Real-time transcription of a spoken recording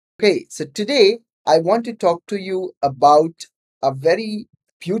Okay, so today I want to talk to you about a very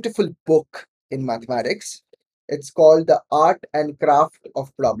beautiful book in mathematics. It's called The Art and Craft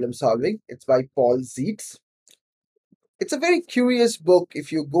of Problem Solving. It's by Paul Zeitz. It's a very curious book.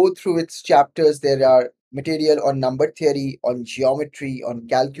 If you go through its chapters, there are material on number theory, on geometry, on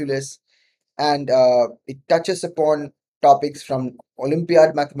calculus, and it touches upon topics from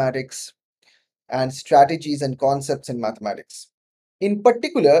Olympiad mathematics and strategies and concepts in mathematics. In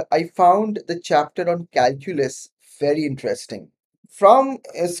particular, I found the chapter on calculus very interesting. From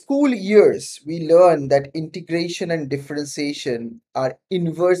school years, we learn that integration and differentiation are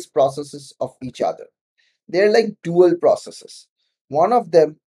inverse processes of each other. They're like dual processes. One of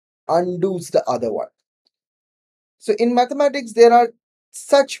them undoes the other one. So in mathematics, there are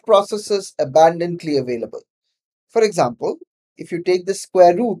such processes abundantly available. For example, if you take the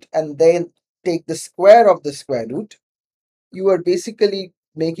square root and then take the square of the square root, you are basically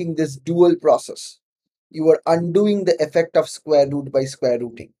making this dual process. You are undoing the effect of square root by square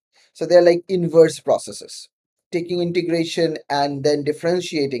rooting. So they're like inverse processes. Taking integration and then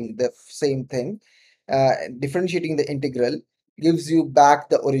differentiating the same thing, differentiating the integral gives you back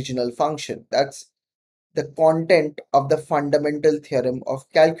the original function. That's the content of the fundamental theorem of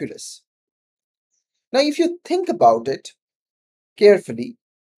calculus. Now, if you think about it carefully,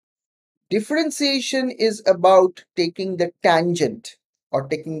 differentiation is about taking the tangent or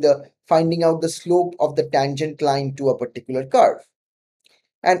finding out the slope of the tangent line to a particular curve.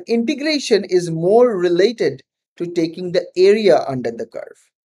 And integration is more related to taking the area under the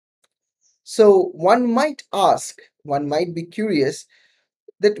curve. So one might be curious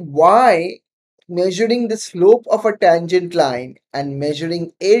that why measuring the slope of a tangent line and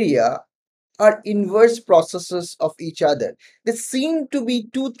measuring area are inverse processes of each other. They seem to be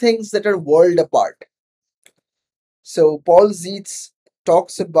two things that are worlds apart. So Paul Zeitz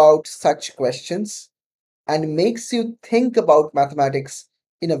talks about such questions and makes you think about mathematics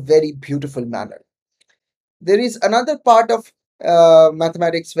in a very beautiful manner. There is another part of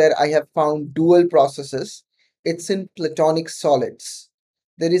mathematics where I have found dual processes. It's in Platonic solids.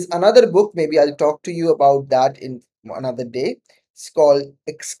 There is another book, maybe I'll talk to you about that in another day. It's called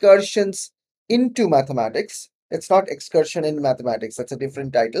Excursions into Mathematics. It's not Excursion in Mathematics, that's a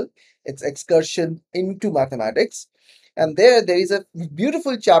different title. It's Excursion into Mathematics. And there is a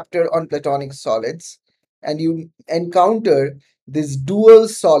beautiful chapter on Platonic solids, and you encounter these dual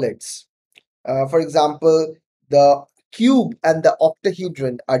solids. For example, the cube and the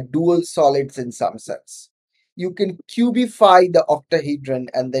octahedron are dual solids in some sense. You can cubify the octahedron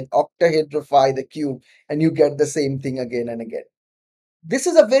and then octahedrify the cube, and you get the same thing again and again. This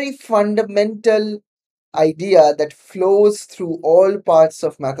is a very fundamental idea that flows through all parts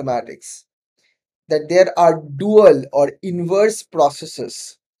of mathematics, that there are dual or inverse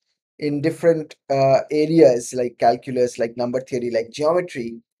processes in different areas like calculus, like number theory, like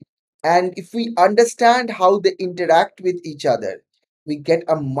geometry. And if we understand how they interact with each other, we get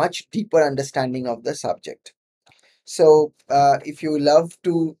a much deeper understanding of the subject. So if you love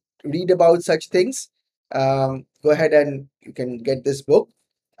to read about such things, go ahead and you can get this book.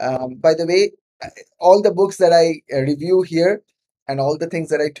 By the way, all the books that I review here and all the things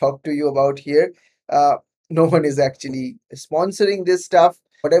that I talk to you about here, uh, no one is actually sponsoring this stuff.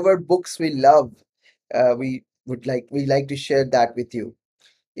 Whatever books we love, we like to share that with you.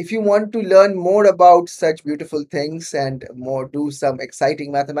 If you want to learn more about such beautiful things and more do some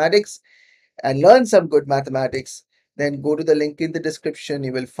exciting mathematics and learn some good mathematics, then go to the link in the description.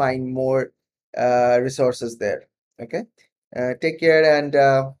 You will find more resources there. Okay. Take care, and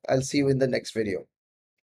I'll see you in the next video.